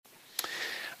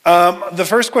The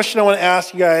first question I want to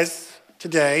ask you guys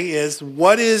today is,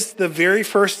 what is the very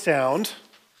first sound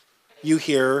you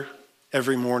hear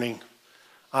every morning?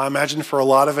 I imagine for a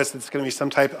lot of us, it's going to be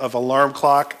some type of alarm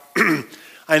clock.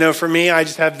 I know for me, I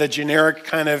just have the generic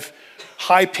kind of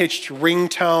high-pitched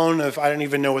ringtone of, I don't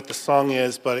even know what the song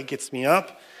is, but it gets me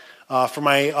up. For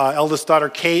my eldest daughter,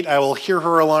 Kate, I will hear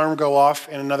her alarm go off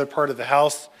in another part of the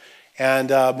house. And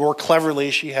more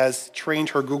cleverly, she has trained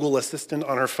her Google Assistant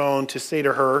on her phone to say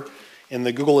to her in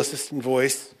the Google Assistant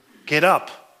voice, "Get up,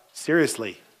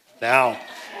 seriously, now."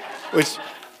 Which,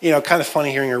 kind of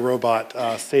funny hearing a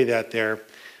robot say that there.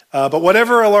 But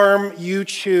whatever alarm you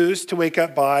choose to wake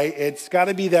up by, it's got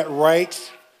to be that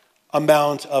right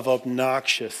amount of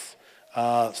obnoxious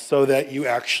so that you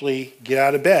actually get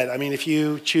out of bed. I mean, if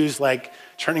you choose like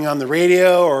turning on the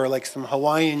radio or like some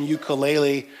Hawaiian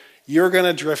ukulele, you're going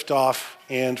to drift off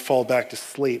and fall back to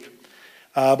sleep.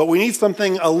 But we need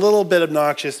something a little bit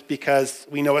obnoxious because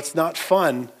we know it's not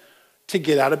fun to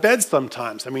get out of bed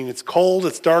sometimes. I mean, it's cold,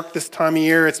 it's dark this time of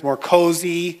year, it's more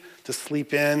cozy to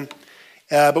sleep in.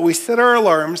 But we set our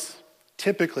alarms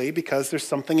typically because there's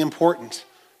something important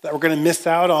that we're going to miss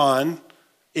out on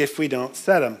if we don't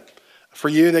set them. For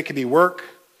you, that could be work,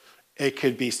 it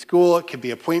could be school, it could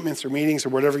be appointments or meetings or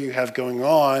whatever you have going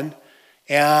on.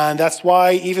 And that's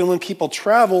why even when people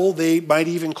travel, they might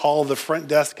even call the front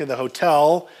desk of the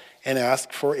hotel and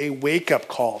ask for a wake-up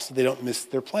call so they don't miss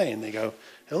their plane. They go,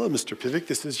 "Hello, Mr. Pivik,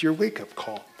 this is your wake-up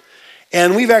call."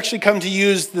 And we've actually come to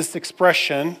use this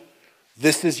expression,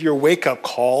 "this is your wake-up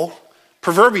call,"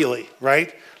 proverbially,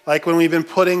 right? Like when we've been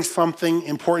putting something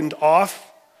important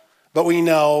off, but we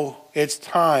know it's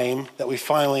time that we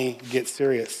finally get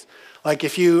serious. Like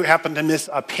if you happen to miss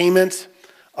a payment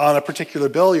on a particular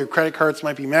bill, your credit cards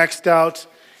might be maxed out,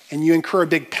 and you incur a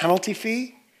big penalty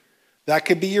fee, that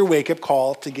could be your wake-up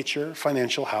call to get your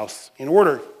financial house in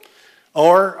order.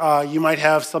 Or you might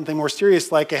have something more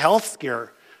serious like a health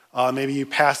scare. Maybe you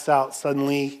pass out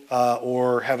suddenly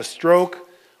or have a stroke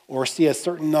or see a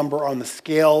certain number on the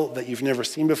scale that you've never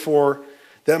seen before.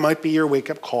 That might be your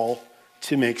wake-up call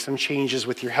to make some changes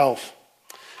with your health.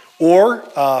 Or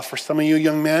for some of you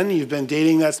young men, you've been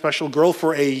dating that special girl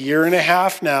for a year and a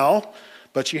half now,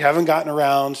 but you haven't gotten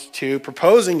around to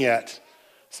proposing yet.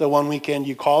 So one weekend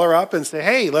you call her up and say,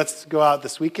 "Hey, let's go out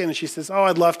this weekend." And she says, "Oh,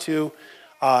 I'd love to.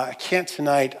 I can't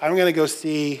tonight. I'm going to go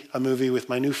see a movie with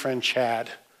my new friend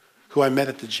Chad, who I met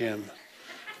at the gym."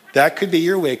 That could be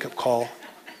your wake-up call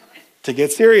to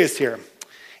get serious here.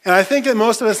 And I think that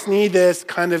most of us need this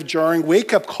kind of jarring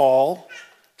wake-up call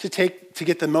to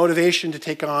get the motivation to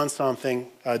take on something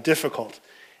difficult.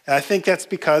 And I think that's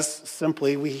because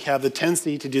simply we have the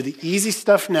tendency to do the easy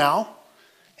stuff now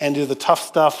and do the tough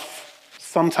stuff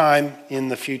sometime in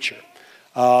the future.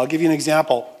 I'll give you an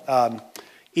example.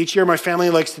 Each year my family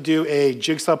likes to do a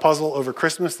jigsaw puzzle over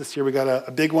Christmas. This year we got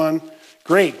a big one.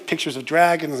 Great, pictures of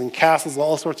dragons and castles,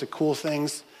 all sorts of cool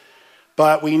things.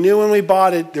 But we knew when we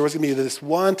bought it, there was going to be this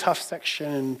one tough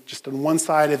section, and just on one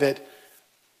side of it,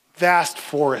 vast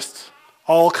forests,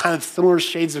 all kind of similar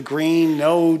shades of green,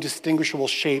 no distinguishable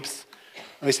shapes.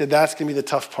 And we said, that's going to be the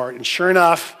tough part. And sure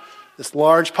enough, this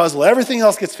large puzzle, everything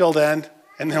else gets filled in,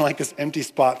 and then like this empty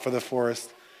spot for the forest.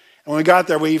 And when we got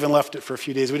there, we even left it for a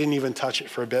few days. We didn't even touch it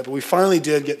for a bit, but we finally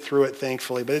did get through it,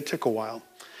 thankfully, but it took a while.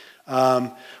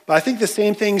 But I think the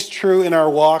same thing's true in our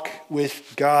walk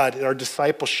with God, in our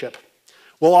discipleship.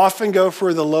 We'll often go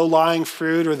for the low-lying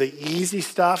fruit or the easy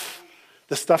stuff,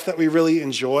 the stuff that we really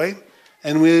enjoy,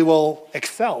 and we will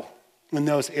excel in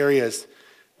those areas.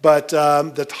 But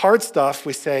the hard stuff,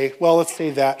 we say, well, let's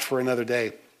save that for another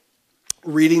day.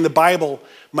 Reading the Bible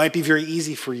might be very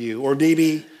easy for you, or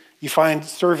maybe you find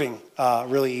serving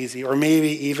really easy, or maybe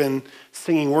even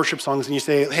singing worship songs, and you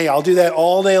say, hey, I'll do that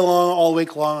all day long, all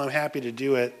week long, I'm happy to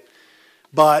do it.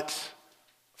 But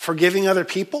forgiving other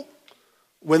people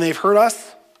when they've hurt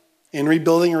us in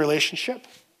rebuilding a relationship,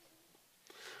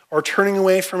 or turning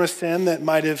away from a sin that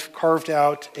might have carved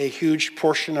out a huge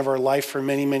portion of our life for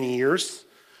many, many years,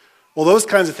 well, those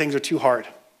kinds of things are too hard.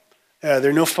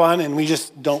 They're no fun, and we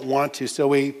just don't want to. So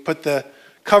we put the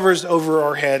covers over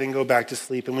our head and go back to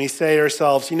sleep. And we say to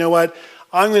ourselves, you know what?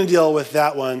 I'm going to deal with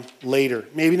that one later.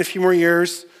 Maybe in a few more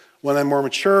years, when I'm more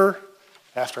mature,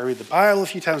 after I read the Bible a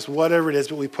few times, whatever it is,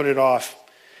 but we put it off.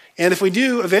 And if we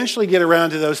do eventually get around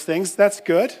to those things, that's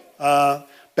good.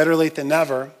 Better late than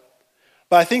never.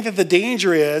 But I think that the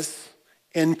danger is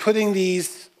in putting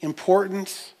these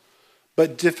important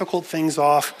but difficult things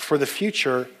off for the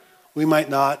future, we might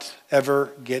not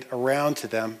ever get around to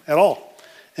them at all.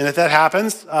 And if that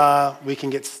happens, we can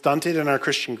get stunted in our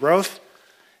Christian growth.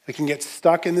 We can get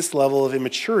stuck in this level of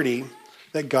immaturity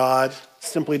that God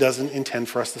simply doesn't intend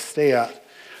for us to stay at.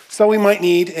 So we might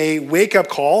need a wake-up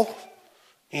call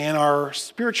in our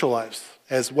spiritual lives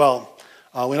as well.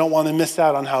 We don't want to miss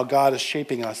out on how God is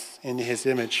shaping us into his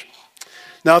image.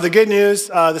 Now, the good news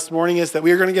this morning is that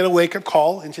we are going to get a wake-up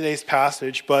call in today's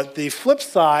passage, but the flip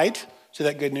side to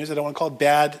that good news, I don't want to call it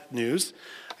bad news,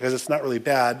 because it's not really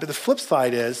bad, but the flip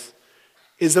side is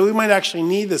that we might actually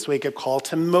need this wake-up call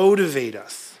to motivate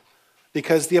us,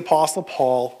 because the Apostle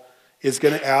Paul is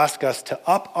going to ask us to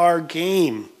up our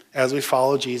game as we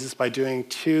follow Jesus by doing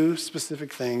two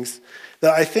specific things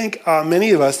that I think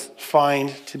many of us find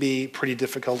to be pretty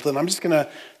difficult. And I'm just going to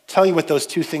tell you what those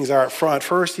two things are up front.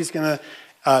 First, he's going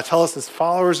to tell us as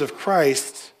followers of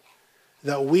Christ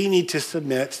that we need to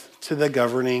submit to the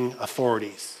governing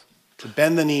authorities, to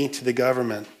bend the knee to the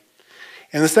government.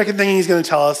 And the second thing he's going to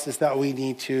tell us is that we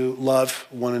need to love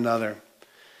one another.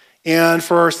 And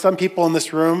for some people in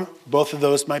this room, both of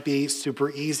those might be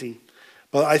super easy.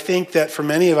 But I think that for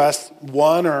many of us,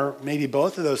 one or maybe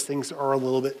both of those things are a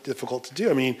little bit difficult to do.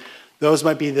 I mean, those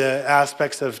might be the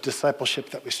aspects of discipleship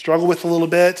that we struggle with a little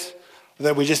bit,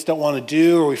 that we just don't want to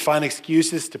do, or we find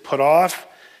excuses to put off.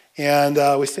 And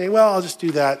we say, well, I'll just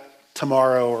do that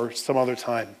tomorrow or some other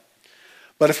time.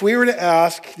 But if we were to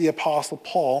ask the Apostle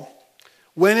Paul,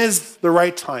 when is the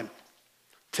right time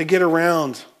to get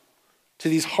around to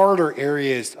these harder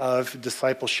areas of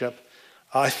discipleship?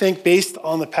 I think based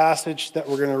on the passage that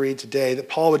we're going to read today, that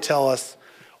Paul would tell us,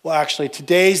 well, actually,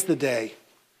 today's the day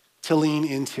to lean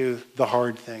into the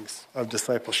hard things of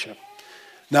discipleship.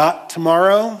 Not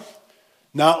tomorrow,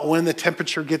 not when the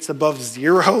temperature gets above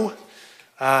zero,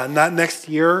 not next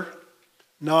year,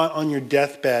 not on your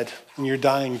deathbed, in your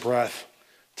dying breath.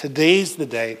 Today's the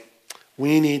day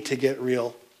we need to get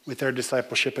real with our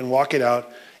discipleship and walk it out,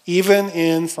 even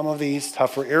in some of these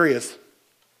tougher areas.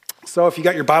 So if you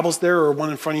got your Bibles there or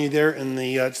one in front of you there in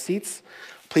the seats,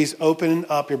 please open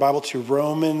up your Bible to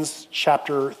Romans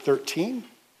chapter 13.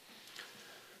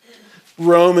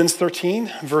 Romans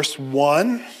 13, verse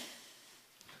 1.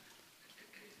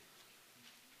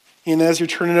 And as you're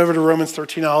turning over to Romans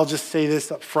 13, I'll just say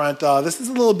this up front. This is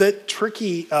a little bit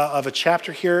tricky of a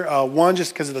chapter here. One,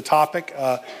 just because of the topic,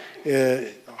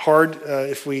 hard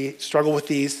if we struggle with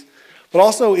these. But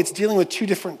also, it's dealing with two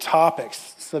different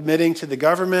topics, submitting to the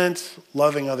government,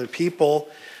 loving other people.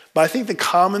 But I think the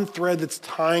common thread that's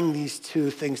tying these two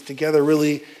things together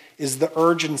really is the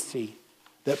urgency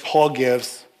that Paul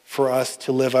gives for us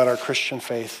to live out our Christian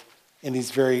faith in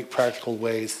these very practical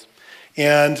ways.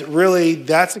 And really,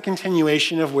 that's a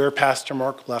continuation of where Pastor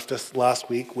Mark left us last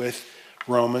week with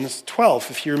Romans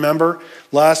 12. If you remember,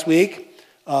 last week,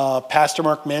 Pastor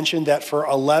Mark mentioned that for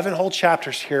 11 whole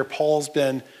chapters here, Paul's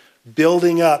been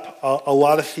building up a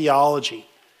lot of theology.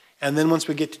 And then once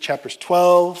we get to chapters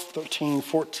 12, 13,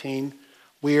 14,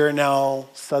 we are now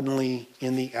suddenly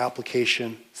in the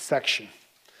application section.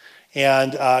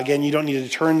 And again, you don't need to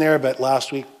turn there, but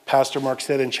last week, Pastor Mark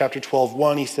said in chapter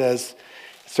 12:1, he says,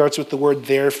 starts with the word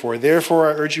therefore. Therefore,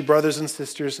 I urge you, brothers and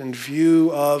sisters, in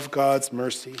view of God's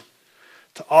mercy,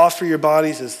 to offer your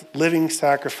bodies as living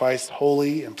sacrifice,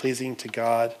 holy and pleasing to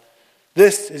God.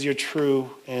 This is your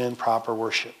true and proper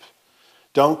worship.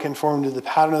 Don't conform to the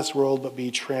pattern of this world, but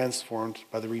be transformed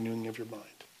by the renewing of your mind.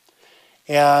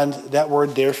 And that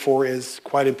word therefore is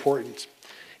quite important.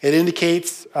 It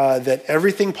indicates that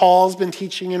everything Paul's been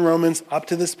teaching in Romans up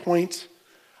to this point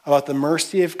about the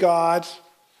mercy of God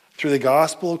through the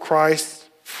gospel of Christ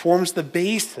forms the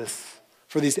basis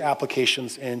for these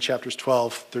applications in chapters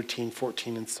 12, 13,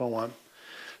 14, and so on.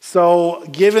 So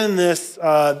given this,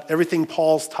 everything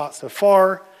Paul's taught so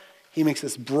far, he makes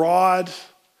this broad,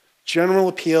 general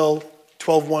appeal,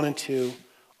 12:1 and 2.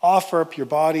 Offer up your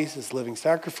bodies as living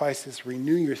sacrifices,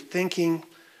 renew your thinking,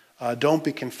 don't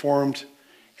be conformed.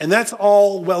 And that's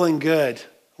all well and good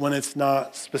when it's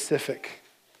not specific.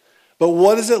 But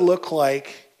what does it look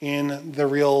like in the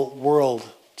real world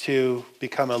to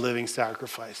become a living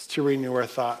sacrifice, to renew our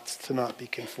thoughts, to not be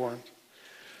conformed?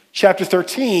 Chapter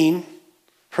 13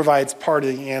 provides part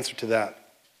of the answer to that.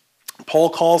 Paul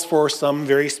calls for some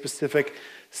very specific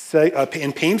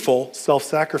and painful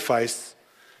self-sacrifice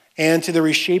and to the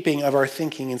reshaping of our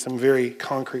thinking in some very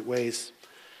concrete ways.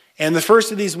 And the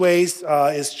first of these ways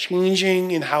is changing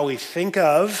in how we think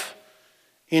of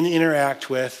and interact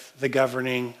with the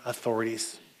governing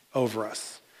authorities over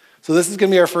us. So this is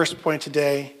going to be our first point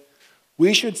today.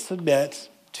 We should submit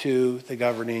to the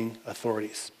governing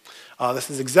authorities.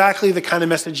 This is exactly the kind of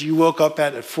message you woke up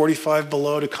at 45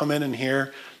 below to come in and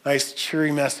hear. Nice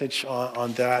cheery message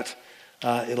on that.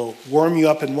 It'll warm you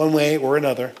up in one way or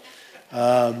another.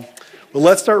 Well,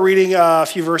 let's start reading a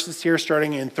few verses here,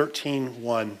 starting in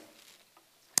 13:1.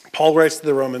 Paul writes to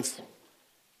the Romans,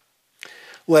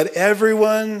 "Let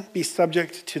everyone be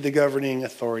subject to the governing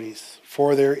authorities,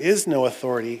 for there is no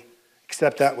authority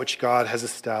except that which God has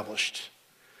established.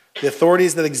 The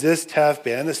authorities that exist have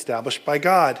been established by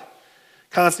God.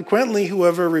 Consequently,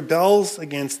 whoever rebels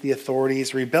against the authorities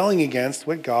is rebelling against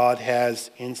what God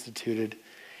has instituted,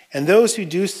 and those who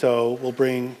do so will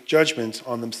bring judgment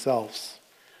on themselves.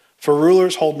 For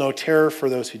rulers hold no terror for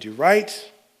those who do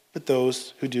right, but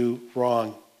those who do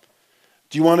wrong.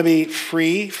 Do you want to be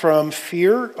free from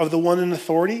fear of the one in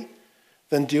authority?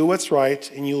 Then do what's right,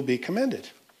 and you will be commended.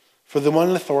 For the one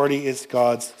in authority is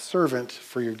God's servant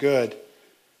for your good.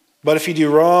 But if you do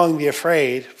wrong, be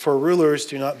afraid, for rulers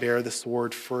do not bear the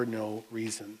sword for no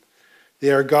reason.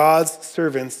 They are God's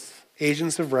servants,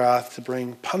 agents of wrath, to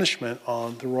bring punishment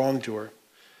on the wrongdoer.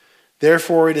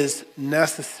 Therefore, it is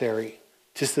necessary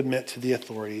to submit to the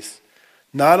authorities,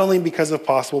 not only because of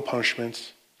possible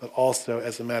punishment, but also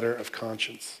as a matter of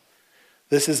conscience.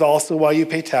 This is also why you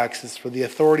pay taxes, for the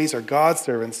authorities are God's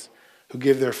servants who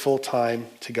give their full time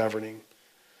to governing.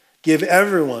 Give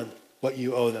everyone what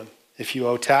you owe them. If you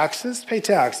owe taxes, pay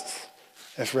taxes.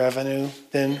 If revenue,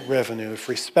 then revenue. If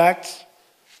respect,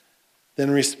 then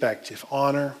respect. If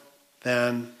honor,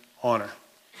 then honor."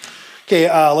 Okay,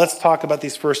 let's talk about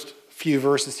these first few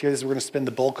verses here. This is where we're going to spend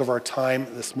the bulk of our time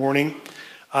this morning.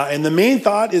 And the main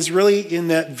thought is really in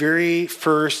that very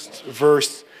first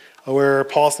verse where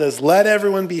Paul says, "Let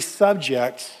everyone be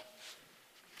subject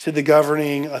to the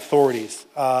governing authorities."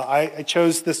 I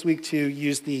chose this week to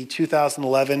use the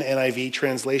 2011 NIV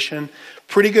translation.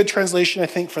 Pretty good translation, I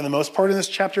think, for the most part in this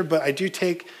chapter, but I do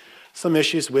take some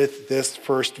issues with this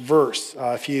first verse.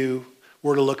 If you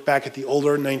were to look back at the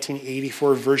older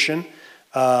 1984 version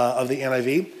of the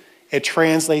NIV, it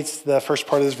translates the first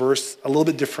part of this verse a little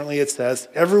bit differently. It says,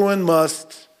 "Everyone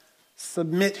must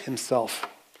submit himself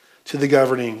to the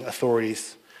governing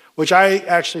authorities," which I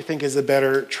actually think is a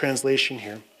better translation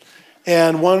here.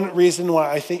 And one reason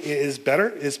why I think it is better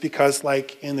is because,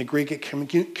 like in the Greek, it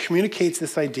communicates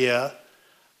this idea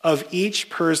of each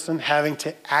person having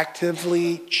to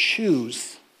actively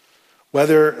choose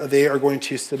whether they are going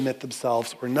to submit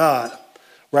themselves or not,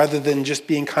 rather than just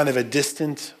being kind of a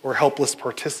distant or helpless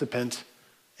participant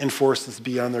in forces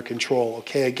beyond their control.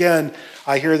 Okay, again,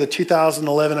 I hear the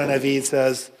 2011 NIV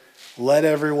says, "Let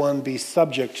everyone be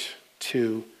subject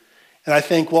to." And I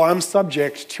think, well, I'm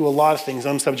subject to a lot of things.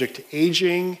 I'm subject to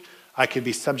aging. I could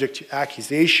be subject to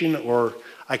accusation, or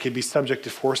I could be subject to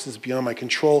forces beyond my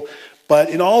control. But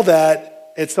in all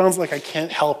that, it sounds like I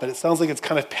can't help it. It sounds like it's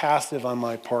kind of passive on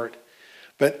my part.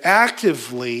 But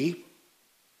actively,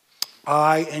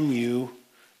 I and you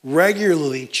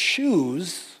regularly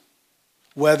choose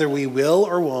whether we will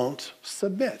or won't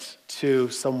submit to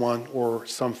someone or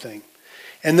something.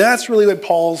 And that's really what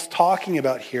Paul's talking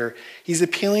about here. He's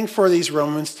appealing for these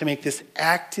Romans to make this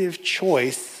active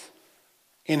choice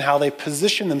in how they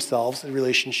position themselves in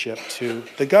relationship to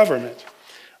the government.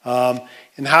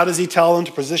 And how does he tell them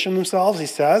to position themselves? He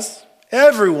says,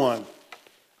 "Everyone,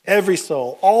 every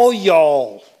soul, all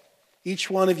y'all, each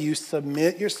one of you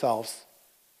submit yourselves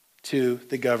to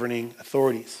the governing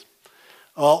authorities."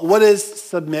 What does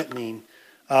submit mean?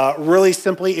 Really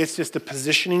simply, it's just a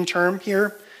positioning term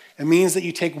here. It means that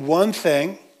you take one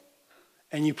thing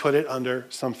and you put it under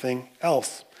something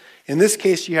else. In this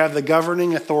case, you have the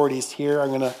governing authorities here. I'm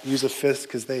going to use a fist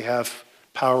because they have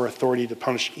power, authority to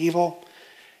punish evil.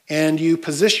 And you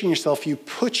position yourself, you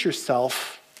put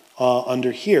yourself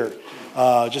under here.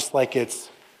 Just like it's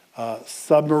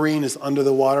submarine is under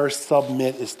the water,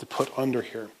 submit is to put under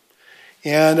here.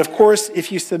 And of course,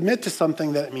 if you submit to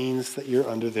something, that means that you're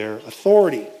under their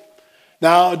authority.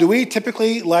 Now, do we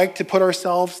typically like to put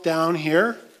ourselves down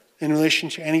here in relation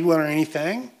to anyone or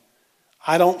anything?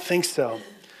 I don't think so.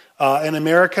 In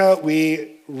America,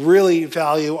 we really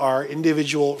value our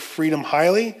individual freedom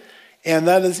highly, and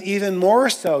that is even more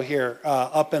so here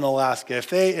up in Alaska.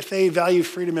 If they value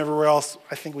freedom everywhere else,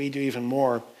 I think we do even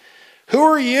more. Who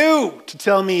are you to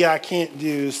tell me I can't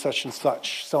do such and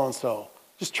such, so-and-so?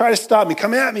 Just try to stop me.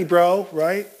 Come at me, bro,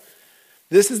 right?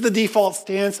 This is the default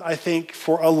stance, I think,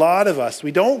 for a lot of us.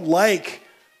 We don't like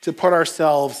to put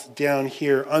ourselves down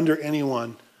here under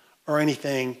anyone or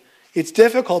anything. It's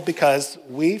difficult because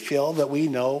we feel that we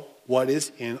know what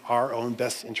is in our own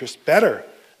best interest better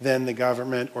than the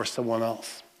government or someone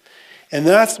else. And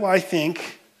that's why I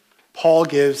think Paul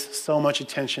gives so much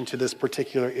attention to this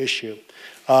particular issue.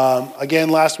 Again,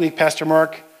 last week, Pastor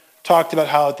Mark talked about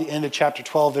how at the end of chapter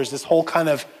 12, there's this whole kind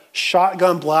of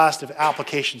shotgun blast of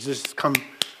applications just come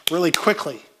really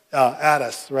quickly at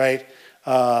us, right?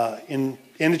 In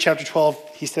end of chapter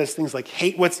 12, he says things like,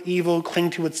 hate what's evil, cling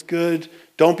to what's good,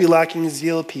 Don't be lacking in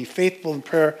zeal. Be faithful in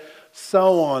prayer.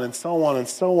 So on and so on and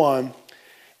so on.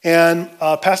 And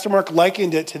Pastor Mark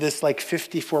likened it to this like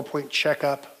 54-point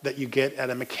checkup that you get at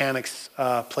a mechanic's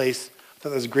place. I thought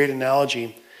that was a great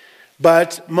analogy.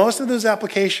 But most of those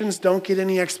applications don't get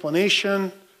any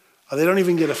explanation. They don't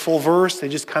even get a full verse. They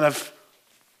just kind of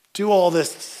do all this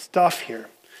stuff here.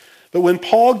 But when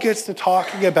Paul gets to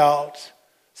talking about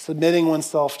submitting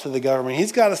oneself to the government,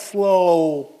 he's got to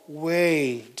slow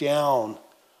way down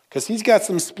because he's got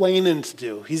some splaining to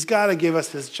do. He's got to give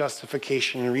us his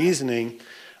justification and reasoning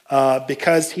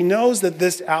because he knows that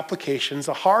this application is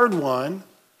a hard one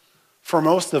for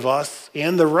most of us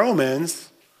and the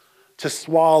Romans to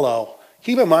swallow.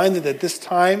 Keep in mind that at this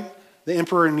time, the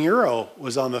Emperor Nero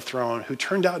was on the throne, who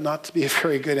turned out not to be a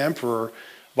very good emperor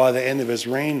by the end of his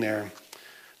reign there.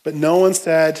 But no one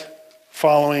said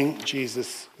following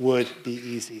Jesus would be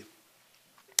easy.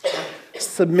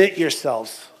 Submit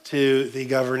yourselves to the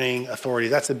governing authority.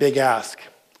 That's a big ask.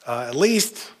 At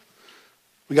least,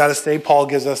 we got to say, Paul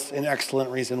gives us an excellent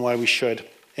reason why we should.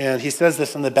 And he says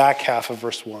this in the back half of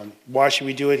verse 1. Why should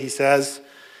we do it? He says,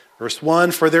 verse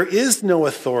 1, for there is no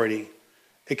authority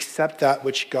except that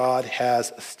which God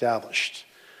has established.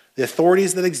 The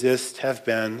authorities that exist have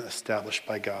been established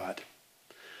by God.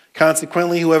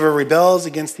 Consequently, whoever rebels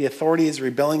against the authority is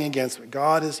rebelling against what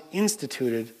God has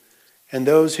instituted, and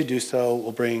those who do so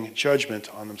will bring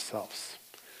judgment on themselves.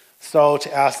 So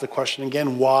to ask the question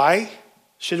again, why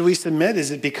should we submit?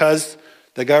 Is it because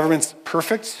the government's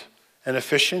perfect and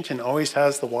efficient and always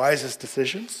has the wisest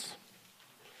decisions?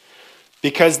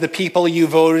 Because the people you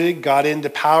voted got into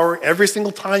power every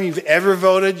single time you've ever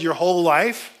voted your whole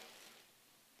life?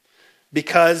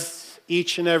 Because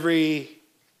each and every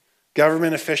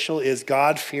government official is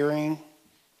God-fearing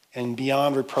and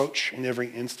beyond reproach in every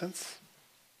instance?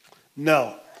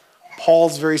 No.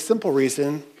 Paul's very simple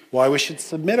reason why we should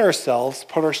submit ourselves,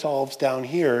 put ourselves down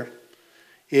here,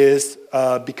 is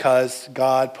because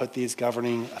God put these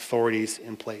governing authorities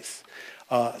in place.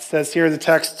 It says here in the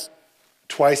text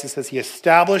twice, it says he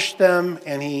established them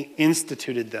and he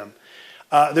instituted them.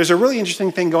 There's a really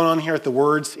interesting thing going on here at the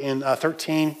words in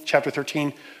chapter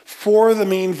 13. Four of the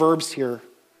main verbs here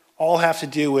all have to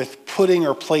do with putting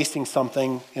or placing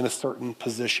something in a certain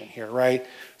position here, right?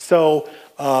 So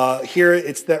here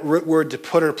it's that root word to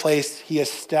put or place. He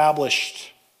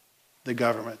established the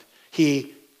government.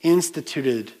 He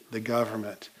instituted the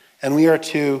government. And we are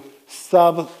to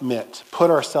submit,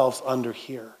 put ourselves under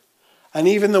here. And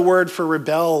even the word for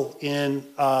rebel in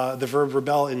the verb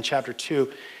rebel in chapter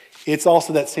 2, it's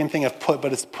also that same thing of put,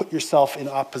 but it's put yourself in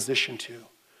opposition to.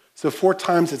 So 4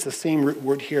 times it's the same root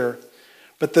word here.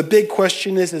 But the big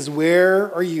question is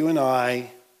where are you and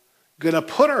I going to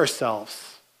put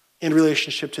ourselves in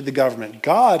relationship to the government?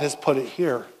 God has put it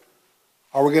here.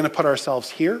 Are we going to put ourselves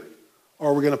here,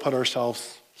 or are we going to put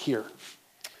ourselves here?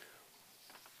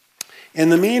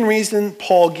 And the main reason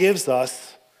Paul gives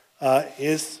us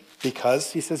is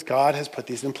because he says God has put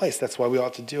these in place. That's why we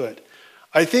ought to do it.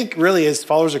 I think really as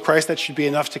followers of Christ that should be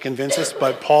enough to convince us,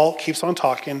 but Paul keeps on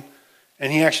talking,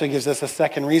 and he actually gives us a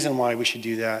second reason why we should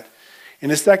do that. And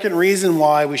the second reason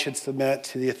why we should submit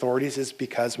to the authorities is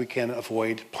because we can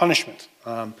avoid punishment.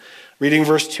 Reading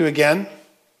verse 2 again,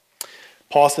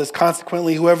 Paul says,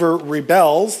 consequently, whoever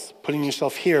rebels, putting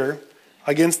yourself here,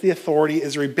 against the authority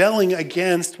is rebelling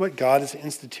against what God has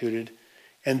instituted,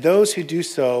 and those who do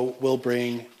so will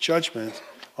bring judgment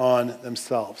on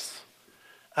themselves.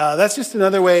 That's just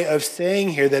another way of saying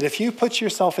here that if you put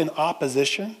yourself in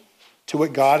opposition to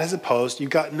what God has opposed,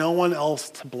 you've got no one else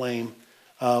to blame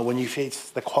when you face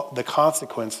the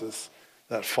consequences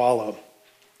that follow.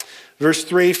 Verse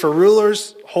 3, for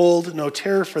rulers hold no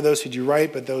terror for those who do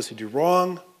right, but those who do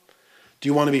wrong. Do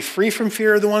you want to be free from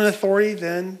fear of the one in authority?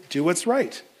 Then do what's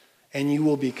right, and you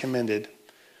will be commended.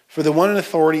 For the one in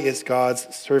authority is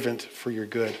God's servant for your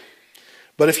good.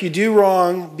 But if you do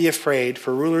wrong, be afraid,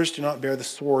 for rulers do not bear the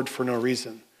sword for no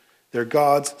reason. They're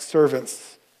God's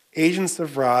servants, agents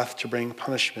of wrath to bring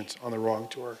punishment on the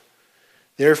wrongdoer.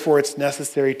 Therefore, it's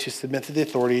necessary to submit to the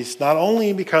authorities, not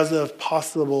only because of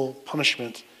possible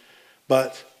punishment,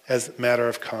 but as a matter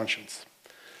of conscience.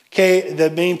 Okay, the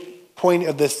main point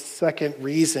of this second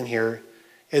reason here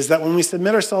is that when we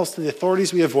submit ourselves to the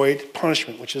authorities, we avoid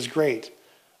punishment, which is great.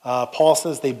 Paul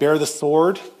says they bear the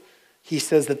sword. He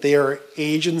says that they are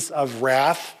agents of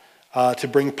wrath to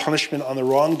bring punishment on the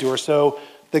wrongdoer. So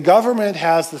the government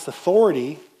has this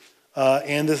authority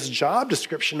and this job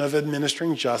description of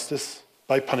administering justice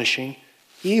by punishing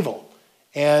evil.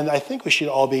 And I think we should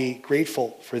all be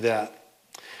grateful for that.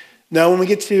 Now, when we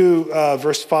get to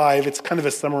verse 5, it's kind of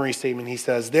a summary statement. He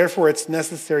says, therefore, it's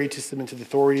necessary to submit to the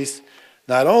authorities,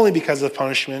 not only because of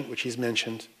punishment, which he's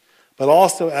mentioned, but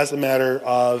also as a matter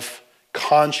of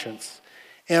conscience.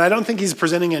 And I don't think he's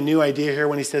presenting a new idea here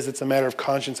when he says it's a matter of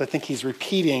conscience. I think he's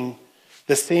repeating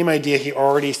the same idea he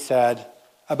already said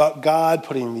about God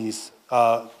putting these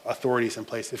authorities in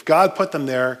place. If God put them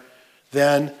there,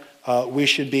 then we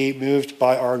should be moved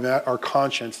by our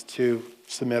conscience to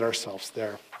submit ourselves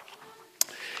there.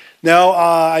 Now,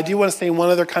 I do want to say one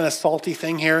other kind of salty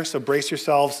thing here, so brace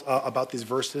yourselves about these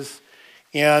verses.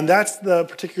 And that's the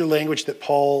particular language that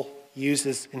Paul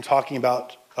uses in talking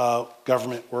about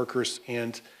government workers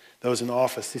and those in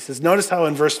office. He says, notice how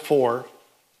in verse 4,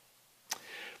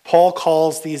 Paul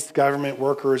calls these government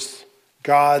workers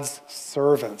God's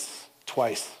servants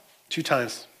twice, 2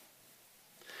 times.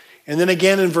 And then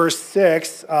again in verse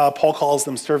 6, Paul calls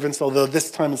them servants, although this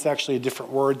time it's actually a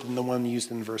different word than the one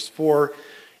used in verse 4.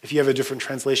 If you have a different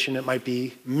translation, it might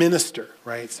be minister,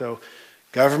 right? So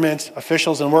government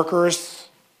officials and workers,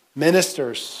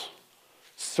 ministers,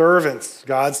 servants,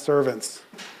 God's servants.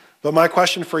 But my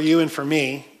question for you and for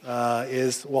me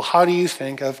is, well, how do you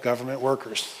think of government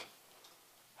workers?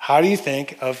 How do you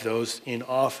think of those in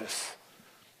office?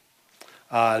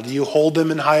 Do you hold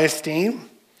them in high esteem?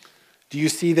 Do you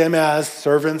see them as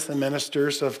servants and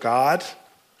ministers of God?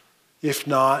 If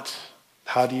not,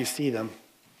 how do you see them?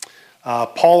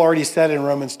 Paul already said in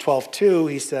Romans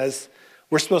 12:2, he says,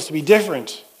 we're supposed to be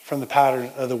different from the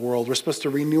pattern of the world. We're supposed to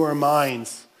renew our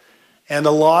minds. And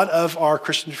a lot of our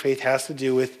Christian faith has to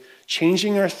do with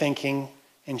changing our thinking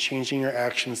and changing our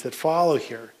actions that follow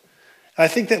here. I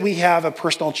think that we have a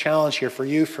personal challenge here for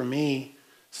you, for me,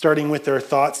 starting with our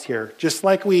thoughts here. Just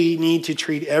like we need to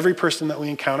treat every person that we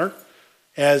encounter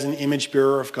as an image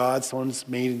bearer of God, someone's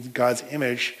made in God's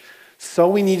image, so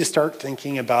we need to start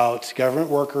thinking about government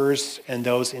workers and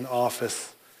those in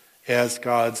office as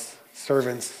God's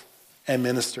servants and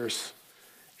ministers.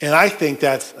 And I think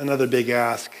that's another big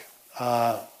ask.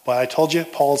 But I told you,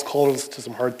 Paul's called us to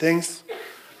some hard things.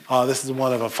 This is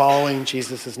one of them. Following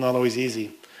Jesus is not always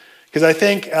easy. Because I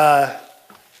think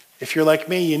if you're like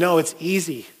me, you know it's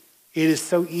easy. It is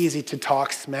so easy to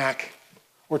talk smack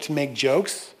or to make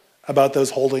jokes about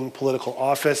those holding political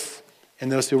office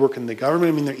and those who work in the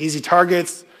government. I mean, they're easy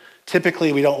targets.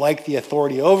 Typically, we don't like the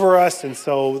authority over us, and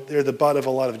so they're the butt of a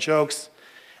lot of jokes.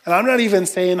 And I'm not even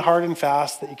saying hard and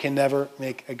fast that you can never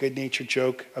make a good-natured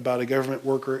joke about a government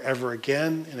worker ever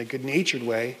again in a good-natured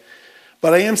way.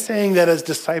 But I am saying that as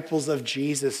disciples of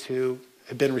Jesus who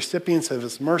have been recipients of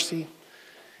his mercy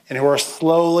and who are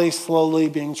slowly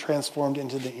being transformed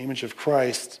into the image of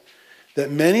Christ,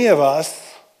 that many of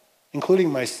us,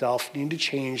 including myself, need to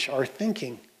change our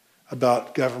thinking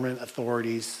about government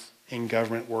authorities and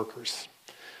government workers.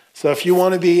 So if you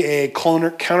want to be a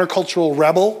countercultural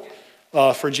rebel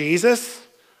for Jesus,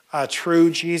 a true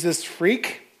Jesus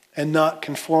freak, and not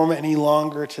conform any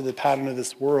longer to the pattern of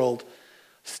this world,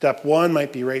 step one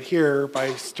might be right here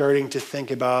by starting to think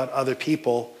about other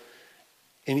people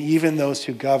and even those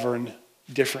who govern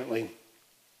differently.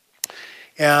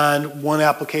 And one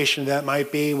application of that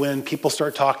might be when people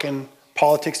start talking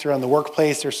politics around the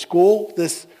workplace or school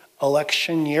this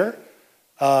election year,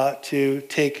 to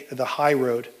take the high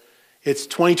road. It's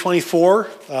 2024,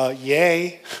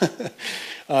 yay.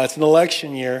 It's an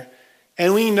election year.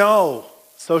 And we know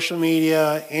social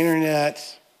media,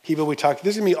 internet, people we talk to,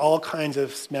 there's going to be all kinds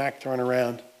of smack thrown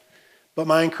around. But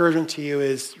my encouragement to you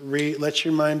is let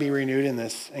your mind be renewed in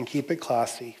this and keep it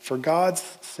classy for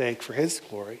God's sake, for his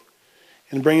glory,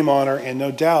 and bring him honor, and no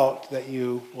doubt that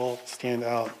you will stand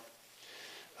out.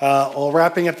 Well,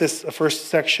 wrapping up this first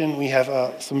section, we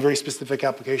have some very specific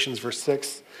applications. Verse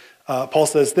 6, Paul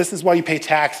says, this is why you pay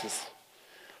taxes.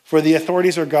 For the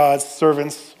authorities are God's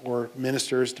servants, or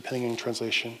ministers, depending on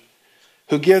translation,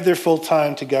 who give their full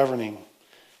time to governing.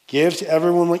 Give to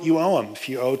everyone what you owe them. If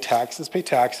you owe taxes, pay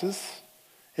taxes.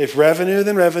 If revenue,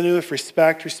 then revenue. If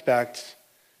respect, respect.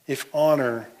 If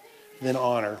honor, then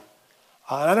honor.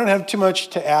 I don't have too much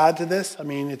to add to this. I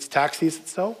mean, it's tax season,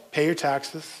 so pay your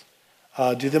taxes.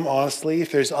 Do them honestly.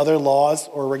 If there's other laws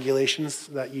or regulations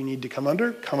that you need to come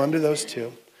under those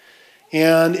too.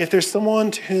 And if there's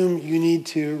someone to whom you need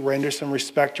to render some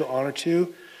respect or honor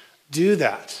to, do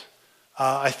that.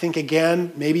 I think,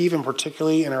 again, maybe even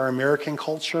particularly in our American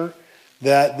culture,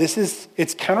 that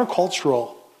it's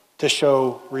countercultural to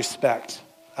show respect.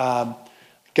 I'll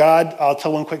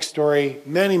tell one quick story.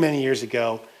 Many, many years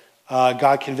ago,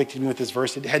 God convicted me with this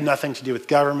verse. It had nothing to do with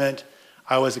government.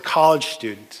 I was a college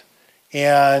student.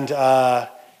 And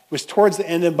it was towards the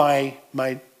end of my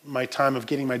time of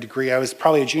getting my degree. I was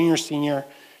probably a junior, senior,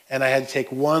 and I had to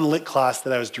take one lit class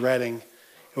that I was dreading.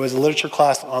 It was a literature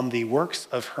class on the works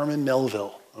of Herman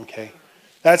Melville, okay?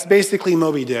 That's basically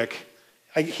Moby Dick.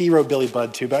 He wrote Billy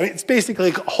Budd too, but it's basically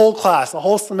a whole class, a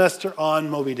whole semester on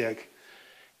Moby Dick.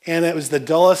 And it was the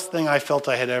dullest thing I felt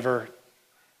I had ever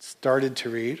started to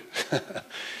read.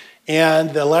 And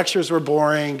the lectures were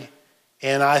boring,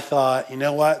 and I thought, you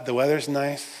know what, the weather's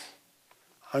nice.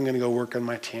 I'm going to go work on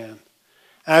my tan.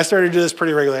 And I started to do this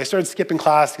pretty regularly. I started skipping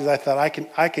class because I thought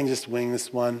I can just wing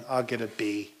this one. I'll get a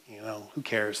B, who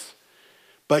cares?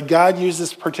 But God used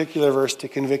this particular verse to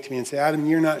convict me and say, Adam,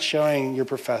 you're not showing your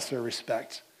professor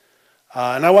respect.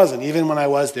 And I wasn't. Even when I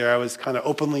was there, I was kind of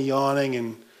openly yawning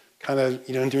and kind of,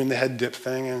 doing the head dip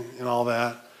thing and all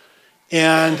that.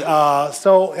 And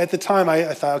so at the time,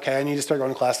 I thought, okay, I need to start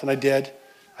going to class, and I did.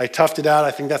 I toughed it out.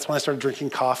 I think that's when I started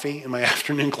drinking coffee in my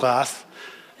afternoon class.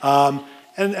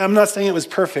 And I'm not saying it was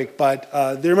perfect, but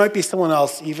there might be someone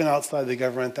else, even outside the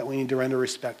government, that we need to render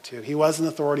respect to. He was an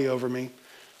authority over me,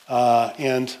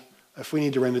 and if we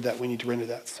need to render that, we need to render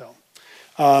that. So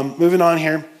moving on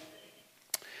here.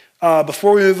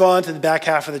 Before we move on to the back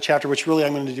half of the chapter, which really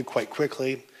I'm going to do quite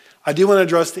quickly, I do want to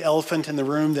address the elephant in the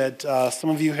room that some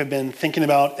of you have been thinking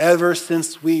about ever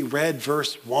since we read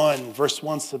verse 1. Verse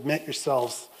 1, submit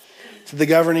yourselves to the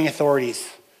governing authorities.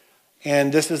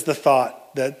 And this is the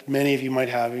thought that many of you might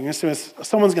have.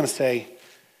 Someone's going to say,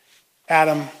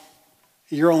 Adam,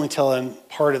 you're only telling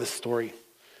part of the story.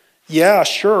 Yeah,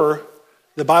 sure.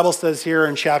 The Bible says here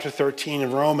in chapter 13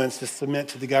 of Romans to submit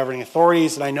to the governing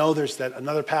authorities. And I know there's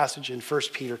another passage in 1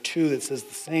 Peter 2 that says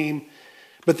the same.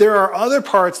 But there are other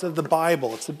parts of the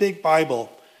Bible, it's a big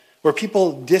Bible, where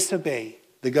people disobey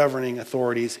the governing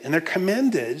authorities, and they're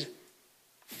commended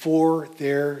for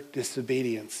their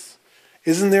disobedience.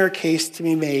 Isn't there a case to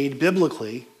be made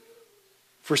biblically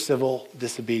for civil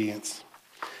disobedience?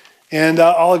 And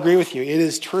I'll agree with you, it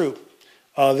is true.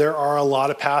 There are a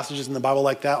lot of passages in the Bible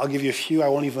like that. I'll give you a few, I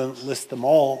won't even list them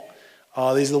all.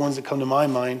 These are the ones that come to my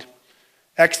mind.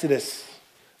 Exodus,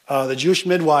 the Jewish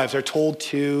midwives are told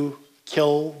to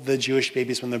kill the Jewish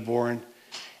babies when they're born.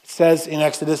 It says in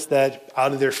Exodus that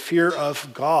out of their fear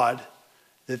of God,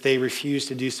 that they refused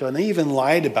to do so, and they even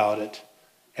lied about it,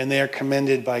 and they are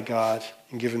commended by God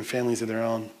and given families of their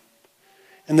own.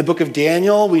 In the book of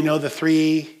Daniel, we know the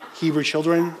three Hebrew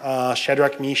children,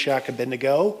 Shadrach, Meshach,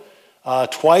 Abednego.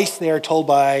 Twice they are told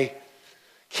by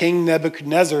King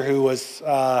Nebuchadnezzar, who was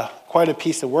quite a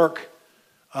piece of work,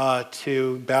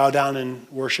 to bow down and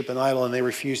worship an idol, and they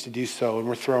refused to do so and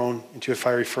were thrown into a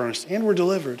fiery furnace and were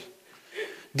delivered.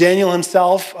 Daniel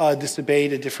himself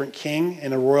disobeyed a different king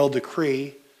and a royal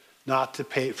decree not to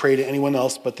pray to anyone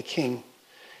else but the king.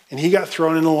 And he got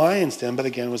thrown in the lion's den, but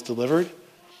again was delivered.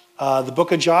 The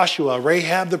book of Joshua,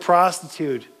 Rahab the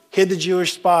prostitute hid the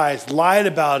Jewish spies, lied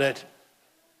about it,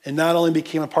 and not only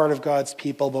became a part of God's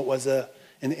people, but was an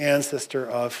ancestor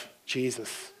of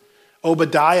Jesus.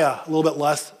 Obadiah, a little bit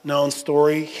less known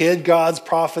story, hid God's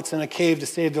prophets in a cave to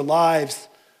save their lives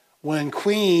when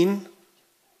Queen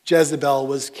Jezebel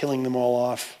was killing them all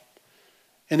off.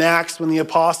 In Acts, when the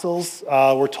apostles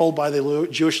were told by the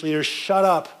Jewish leaders, shut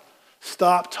up,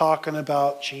 stop talking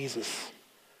about Jesus,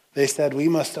 they said, we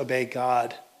must obey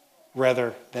God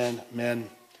rather than men.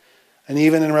 And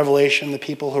even in Revelation, the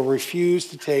people who refuse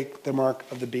to take the mark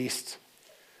of the beast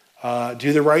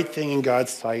do the right thing in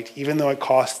God's sight, even though it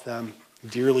costs them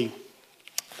dearly.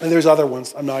 And there's other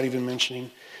ones I'm not even mentioning.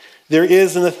 There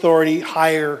is an authority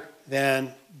higher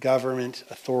than government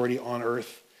authority on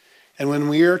earth. And when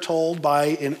we are told by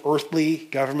an earthly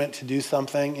government to do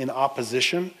something in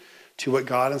opposition to what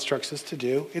God instructs us to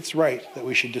do, it's right that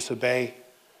we should disobey.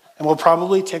 And we'll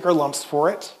probably take our lumps for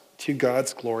it to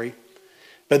God's glory.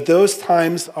 But those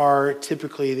times are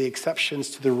typically the exceptions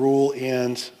to the rule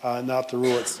and not the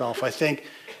rule itself. I think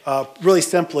really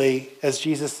simply, as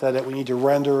Jesus said it, we need to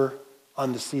render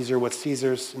unto Caesar what's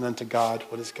Caesar's and unto God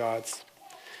what is God's.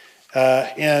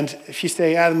 And if you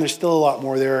say, Adam, there's still a lot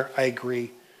more there, I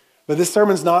agree. But this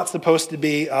sermon's not supposed to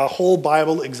be a whole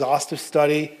Bible exhaustive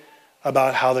study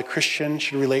about how the Christian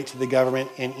should relate to the government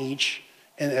in each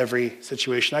and every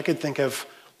situation. I could think of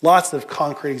lots of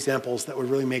concrete examples that would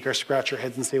really make us scratch our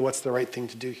heads and say, what's the right thing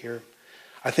to do here?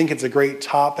 I think it's a great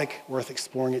topic worth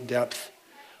exploring at depth.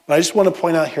 But I just want to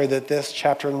point out here that this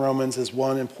chapter in Romans is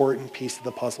one important piece of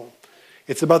the puzzle.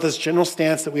 It's about this general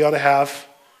stance that we ought to have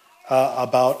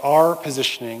about our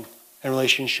positioning in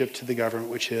relationship to the government,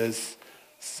 which is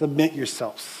submit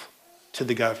yourselves to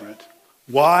the government.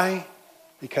 Why?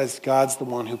 Because God's the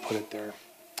one who put it there.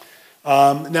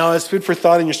 Now, as food for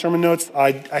thought in your sermon notes,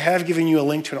 I have given you a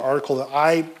link to an article that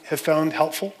I have found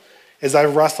helpful as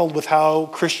I've wrestled with how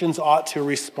Christians ought to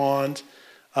respond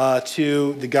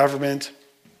to the government,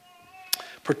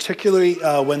 particularly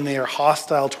when they are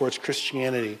hostile towards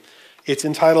Christianity. It's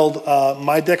entitled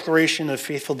My Declaration of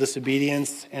Faithful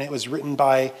Disobedience, and it was written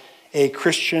by a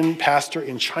Christian pastor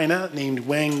in China named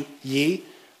Wang Yi.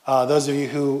 Those of you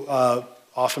who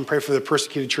often pray for the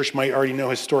persecuted church might already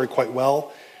know his story quite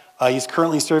well. He's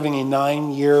currently serving a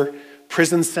 9-year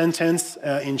prison sentence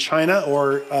in China,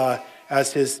 or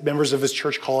as his members of his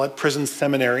church call it, prison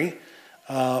seminary,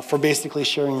 for basically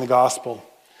sharing the gospel.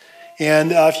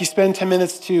 And if you spend 10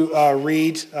 minutes to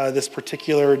read this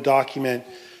particular document,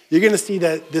 you're going to see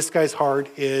that this guy's heart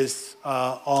is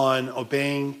on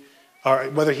obeying, or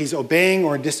whether he's obeying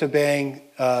or disobeying,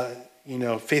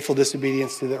 faithful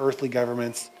disobedience to the earthly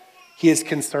governments. He is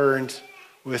concerned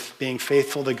with being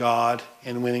faithful to God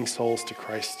and winning souls to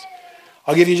Christ.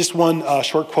 I'll give you just one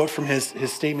short quote from his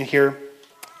statement here,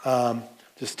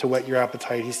 just to whet your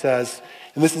appetite. He says,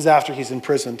 and this is after he's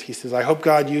imprisoned, he says, "I hope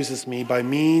God uses me by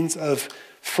means of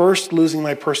first losing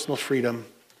my personal freedom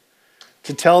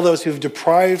to tell those who have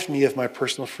deprived me of my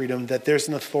personal freedom that there's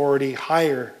an authority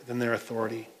higher than their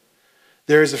authority.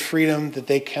 There is a freedom that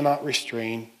they cannot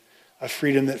restrain, a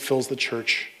freedom that fills the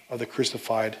church of the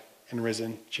crucified and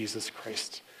risen Jesus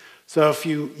Christ." So if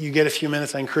you get a few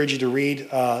minutes, I encourage you to read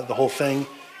the whole thing.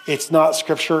 It's not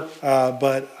scripture,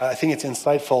 but I think it's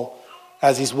insightful,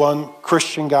 as he's one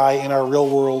Christian guy in our real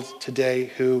world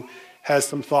today who has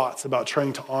some thoughts about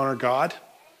trying to honor God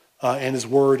and his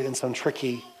word in some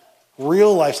tricky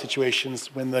real life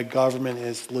situations when the government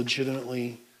is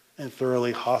legitimately and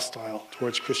thoroughly hostile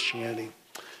towards Christianity.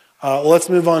 Let's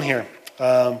move on here.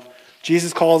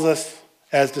 Jesus calls us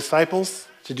as disciples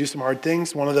to do some hard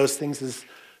things. One of those things is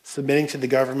submitting to the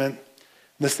government.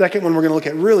 And the second one we're going to look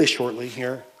at really shortly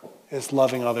here is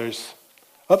loving others.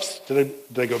 Oops, did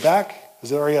I go back?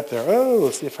 Is it already up there? Oh,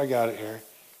 let's see if I got it here.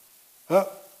 Oh,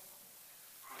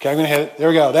 okay, I'm going to hit it. There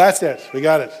we go. That's it. We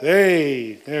got it.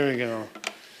 Hey, there we go.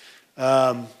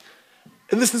 And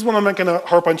this is one I'm not going to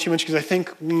harp on too much because I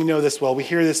think we know this well. We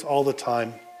hear this all the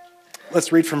time.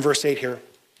 Let's read from verse 8 here.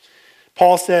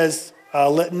 Paul says,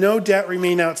 "Let no debt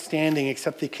remain outstanding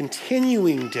except the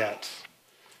continuing debt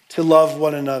to love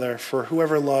one another, for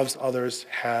whoever loves others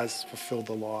has fulfilled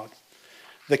the law.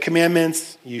 The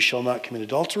commandments, you shall not commit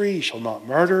adultery, you shall not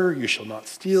murder, you shall not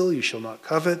steal, you shall not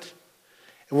covet,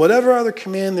 and whatever other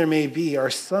command there may be are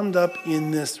summed up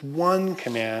in this one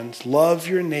command: love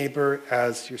your neighbor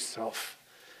as yourself.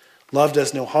 Love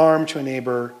does no harm to a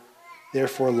neighbor,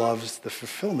 therefore loves the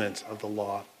fulfillment of the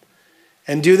law.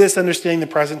 And do this understanding the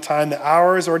present time. The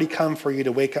hour has already come for you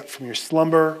to wake up from your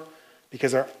slumber,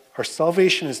 because our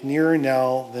salvation is nearer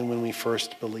now than when we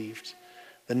first believed.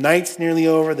 The night's nearly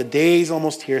over, the day's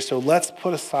almost here, so let's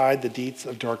put aside the deeds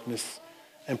of darkness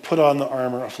and put on the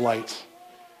armor of light.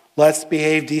 Let's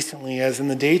behave decently as in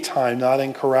the daytime, not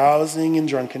in carousing and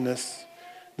drunkenness,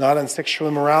 not in sexual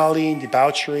immorality and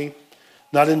debauchery,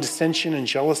 not in dissension and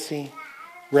jealousy.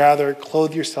 Rather,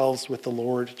 clothe yourselves with the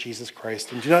Lord Jesus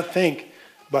Christ, and do not think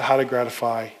about how to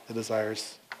gratify the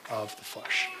desires of the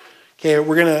flesh." Okay,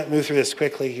 we're going to move through this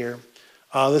quickly here.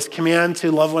 This command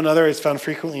to love one another is found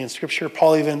frequently in Scripture.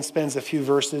 Paul even spends a few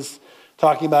verses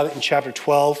talking about it in chapter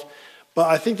 12. But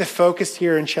I think the focus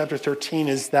here in chapter 13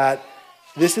 is that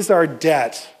this is our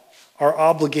debt. Our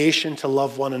obligation to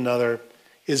love one another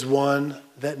is one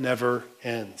that never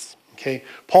ends. Okay,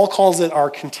 Paul calls it our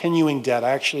continuing debt.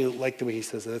 I actually like the way he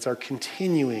says it. It's our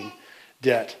continuing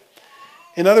debt.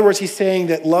 In other words, he's saying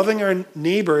that loving our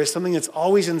neighbor is something that's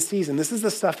always in season. This is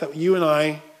the stuff that you and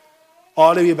I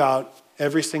ought to be about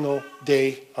every single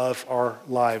day of our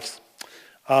lives.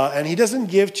 And he doesn't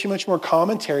give too much more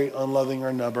commentary on loving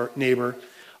our neighbor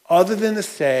other than to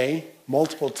say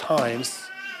multiple times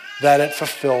that it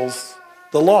fulfills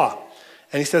the law.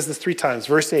 And he says this 3 times.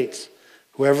 Verse 8,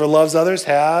 whoever loves others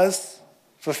has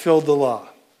fulfilled the law.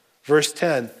 Verse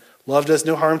 10, love does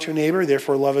no harm to a neighbor,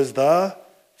 therefore love is the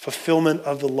fulfillment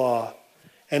of the law.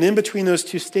 And in between those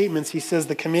two statements, he says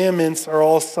the commandments are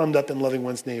all summed up in loving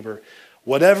one's neighbor.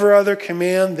 Whatever other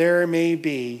command there may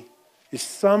be is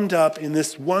summed up in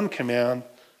this one command: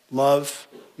 love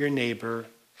your neighbor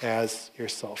as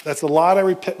yourself. That's a lot of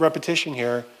repetition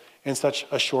here in such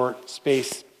a short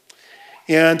space.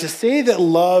 And to say that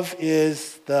love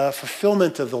is the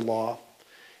fulfillment of the law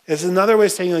is another way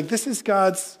of saying, like, this is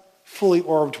God's fully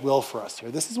orbed will for us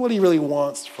here. This is what he really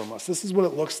wants from us. This is what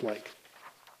it looks like.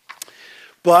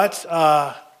 But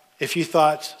if you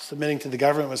thought submitting to the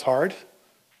government was hard,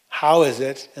 how is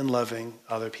it in loving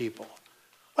other people?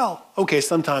 Well, okay,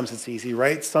 sometimes it's easy,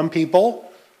 right? Some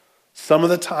people, some of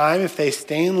the time, if they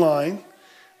stay in line,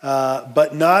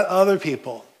 but not other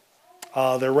people,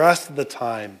 the rest of the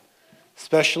time,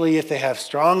 especially if they have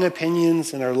strong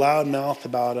opinions and are loud-mouthed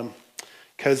about them.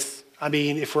 Because I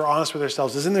mean, if we're honest with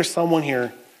ourselves, isn't there someone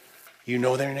here, you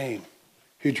know their name,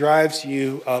 who drives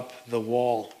you up the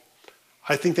wall?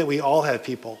 I think that we all have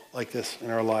people like this in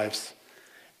our lives.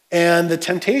 And the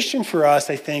temptation for us,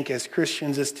 I think, as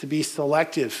Christians is to be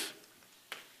selective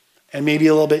and maybe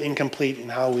a little bit incomplete in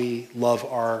how we love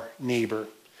our neighbor.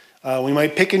 We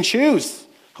might pick and choose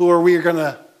who are we going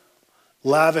to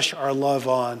lavish our love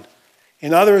on.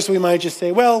 In others, we might just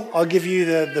say, well, I'll give you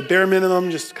the bare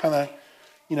minimum, just kind of,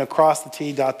 cross the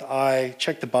T, dot the I,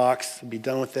 check the box, and be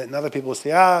done with it. And other people will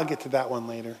say, I'll get to that one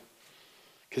later.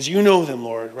 Because you know them,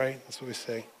 Lord, right? That's what we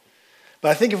say. But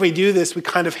I think if we do this, we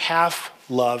kind of half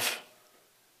love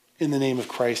in the name of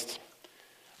Christ.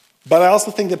 But I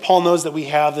also think that Paul knows that we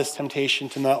have this temptation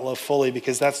to not love fully,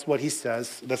 because that's what he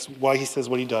says. That's why he says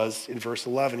what he does in verse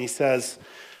 11. He says,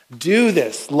 do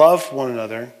this, love one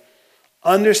another,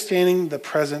 understanding the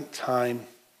present time.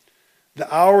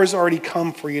 The hour has already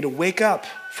come for you to wake up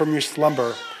from your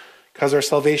slumber, because our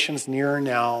salvation is nearer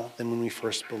now than when we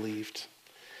first believed.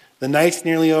 The night's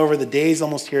nearly over, the day's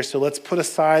almost here, so let's put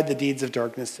aside the deeds of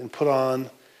darkness and put on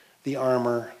the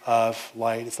armor of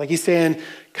light. It's like he's saying,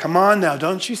 come on now,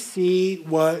 don't you see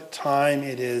what time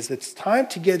it is? It's time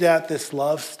to get at this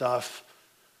love stuff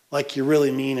like you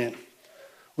really mean it.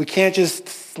 We can't just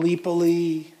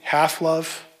sleepily half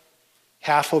love,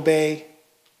 half obey,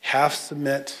 half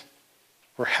submit,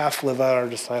 or half live out our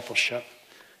discipleship.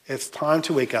 It's time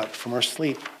to wake up from our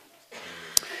sleep.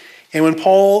 And when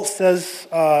Paul says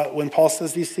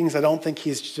these things, I don't think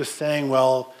he's just saying,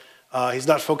 he's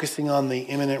not focusing on the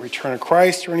imminent return of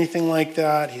Christ or anything like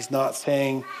that. He's not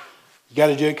saying you got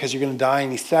to do it because you're going to die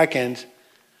any second.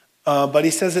 But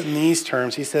he says it in these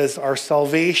terms. He says, our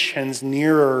salvation's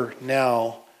nearer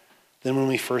now than when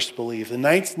we first believed. The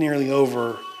night's nearly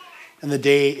over and the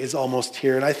day is almost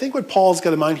here. And I think what Paul's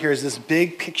got in mind here is this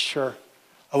big picture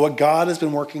of what God has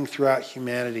been working throughout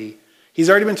humanity. He's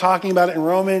already been talking about it in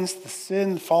Romans, the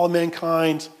sin, the fall of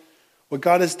mankind, what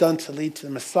God has done to lead to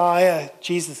the Messiah,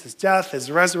 Jesus' death,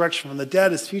 his resurrection from the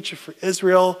dead, his future for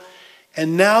Israel.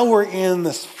 And now we're in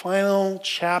this final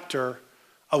chapter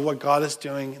of what God is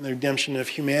doing in the redemption of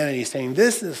humanity, saying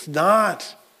this is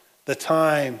not the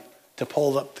time to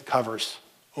pull up the covers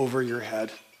over your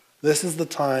head. This is the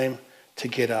time to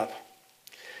get up.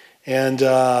 And,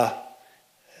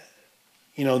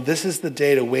 this is the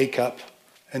day to wake up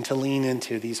and to lean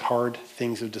into these hard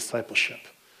things of discipleship.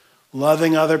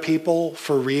 Loving other people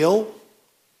for real,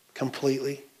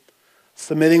 completely.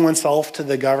 Submitting oneself to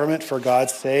the government for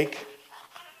God's sake.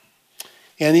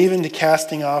 And even to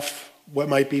casting off what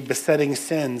might be besetting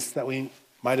sins that we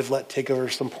might have let take over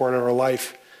some part of our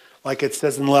life. Like it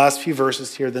says in the last few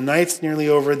verses here, the night's nearly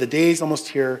over, the day's almost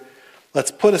here.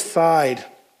 Let's put aside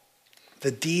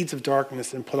the deeds of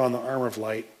darkness and put on the armor of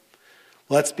light.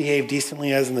 Let's behave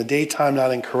decently as in the daytime,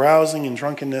 not in carousing and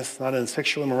drunkenness, not in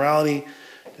sexual immorality,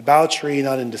 debauchery,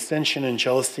 not in dissension and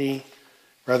jealousy.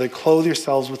 Rather, clothe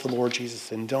yourselves with the Lord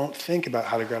Jesus and don't think about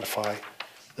how to gratify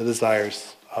the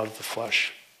desires of the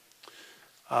flesh.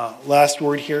 Last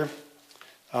word here.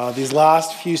 These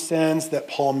last few sins that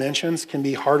Paul mentions can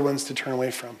be hard ones to turn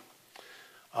away from.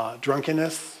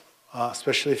 Drunkenness,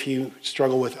 especially if you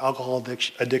struggle with alcohol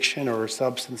addiction or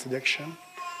substance addiction.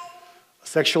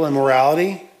 Sexual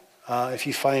immorality, if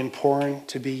you find porn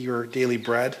to be your daily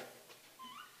bread.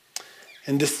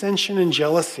 And dissension and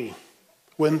jealousy.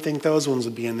 Wouldn't think those ones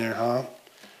would be in there, huh?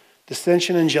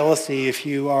 Dissension and jealousy if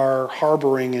you are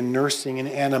harboring and nursing an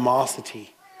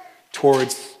animosity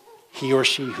towards he or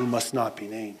she who must not be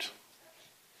named.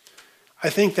 I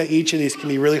think that each of these can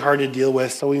be really hard to deal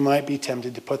with, so we might be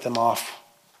tempted to put them off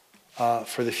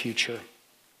for the future.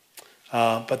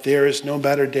 But there is no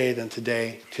better day than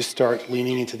today to start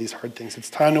leaning into these hard things. It's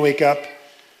time to wake up.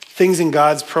 Things in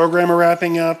God's program are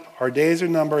wrapping up. Our days are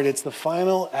numbered. It's the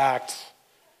final act,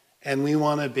 and we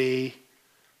want to be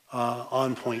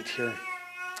on point here.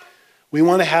 We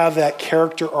want to have that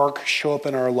character arc show up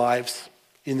in our lives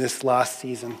in this last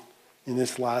season, in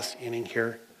this last inning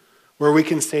here, where we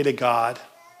can say to God,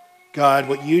 God,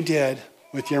 what you did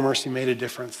with your mercy made a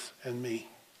difference in me.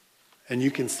 And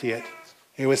you can see it.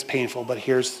 It was painful, but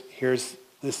here's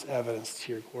this evidence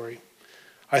to your glory.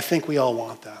 I think we all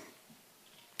want that.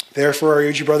 Therefore, I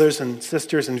urge you, brothers and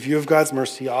sisters, in view of God's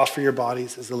mercy, offer your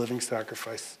bodies as a living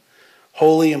sacrifice,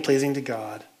 holy and pleasing to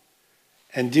God.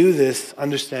 And do this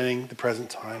understanding the present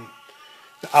time.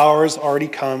 The hour has already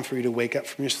come for you to wake up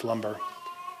from your slumber,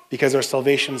 because our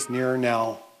salvation is nearer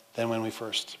now than when we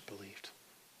first believed.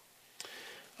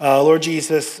 Lord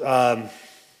Jesus,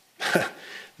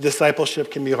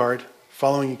 discipleship can be hard.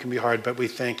 Following you can be hard, but we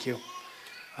thank you.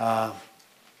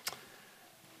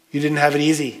 You didn't have it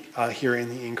easy here in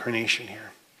the incarnation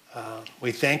here.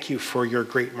 We thank you for your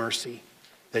great mercy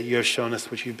that you have shown us,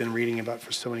 which you've been reading about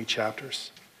for so many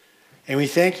chapters. And we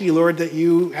thank you, Lord, that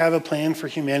you have a plan for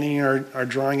humanity and are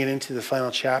drawing it into the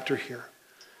final chapter here.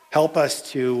 Help us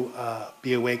to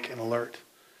be awake and alert.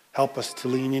 Help us to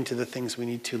lean into the things we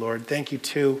need to, Lord. Thank you,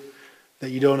 too,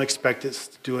 that you don't expect us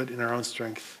to do it in our own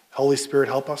strength. Holy Spirit,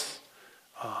 help us.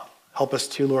 Help us,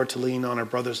 too, Lord, to lean on our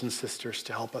brothers and sisters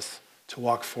to help us to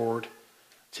walk forward,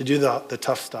 to do the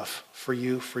tough stuff for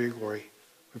you, for your glory.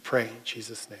 We pray in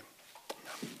Jesus' name.